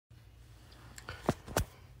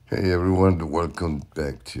Hey everyone, welcome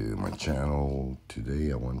back to my channel.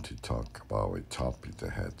 Today I want to talk about a topic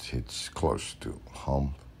that hits close to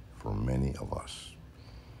home for many of us.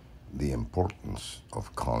 The importance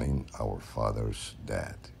of calling our fathers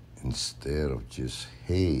dad instead of just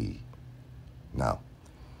hey. Now,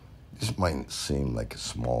 this might seem like a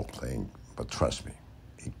small thing, but trust me,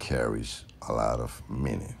 it carries a lot of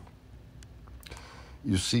meaning.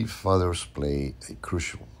 You see, fathers play a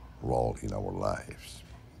crucial role in our lives.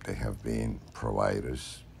 They have been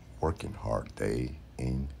providers, working hard day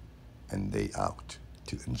in and day out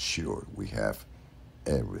to ensure we have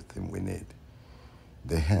everything we need.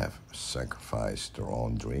 They have sacrificed their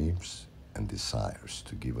own dreams and desires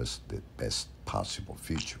to give us the best possible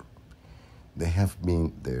future. They have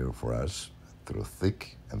been there for us through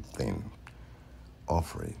thick and thin,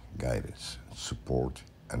 offering guidance, support,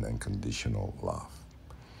 and unconditional love.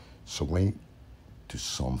 So why do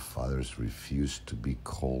some fathers refuse to be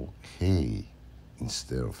called hey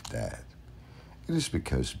instead of dad? It is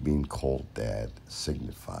because being called dad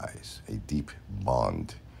signifies a deep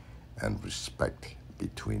bond and respect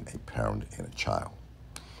between a parent and a child.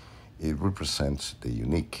 It represents the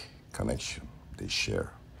unique connection they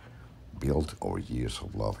share, built over years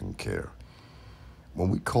of love and care. When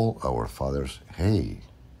we call our fathers hey,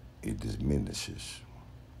 it diminishes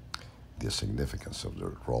the significance of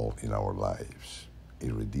their role in our lives.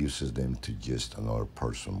 It reduces them to just another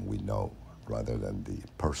person we know rather than the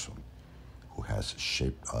person who has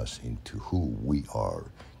shaped us into who we are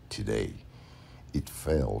today. It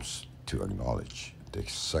fails to acknowledge the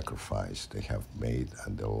sacrifice they have made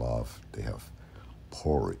and the love they have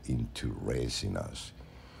poured into raising us.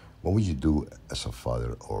 What would you do as a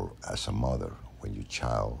father or as a mother when your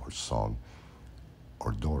child or son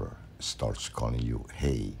or daughter starts calling you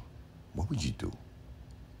hey? What would you do?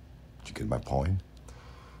 Did you get my point?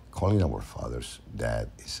 Calling our fathers dad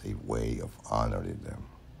is a way of honoring them.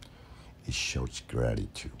 It shows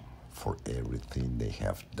gratitude for everything they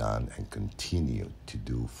have done and continue to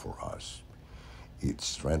do for us. It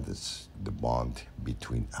strengthens the bond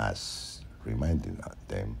between us, reminding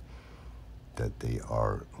them that they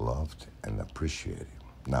are loved and appreciated.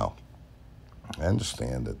 Now, I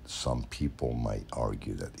understand that some people might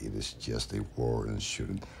argue that it is just a word and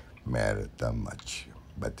shouldn't matter that much.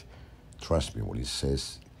 But trust me when it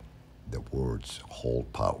says the words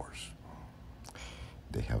hold powers.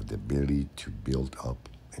 They have the ability to build up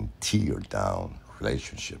and tear down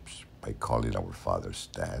relationships. By calling our fathers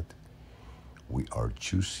dad, we are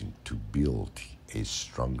choosing to build a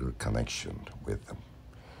stronger connection with them.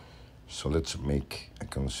 So let's make a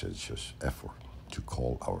conscientious effort to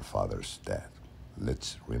call our fathers dad.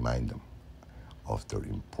 Let's remind them of their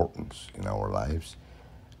importance in our lives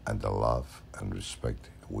and the love and respect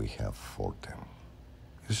we have for them.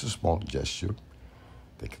 It's a small gesture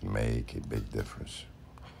that can make a big difference.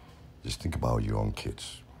 Just think about your own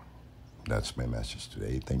kids. That's my message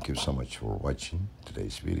today. Thank you so much for watching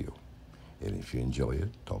today's video. And if you enjoy it,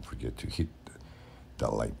 don't forget to hit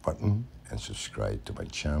that like button and subscribe to my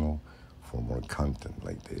channel for more content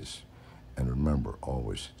like this. And remember,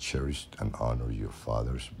 always cherish and honor your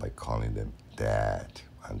fathers by calling them dad.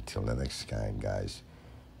 Until the next time, guys,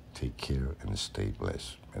 take care and stay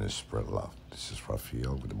blessed and spread love. This is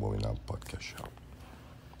Rafael with the Moving On Podcast Show.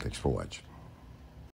 Thanks for watching.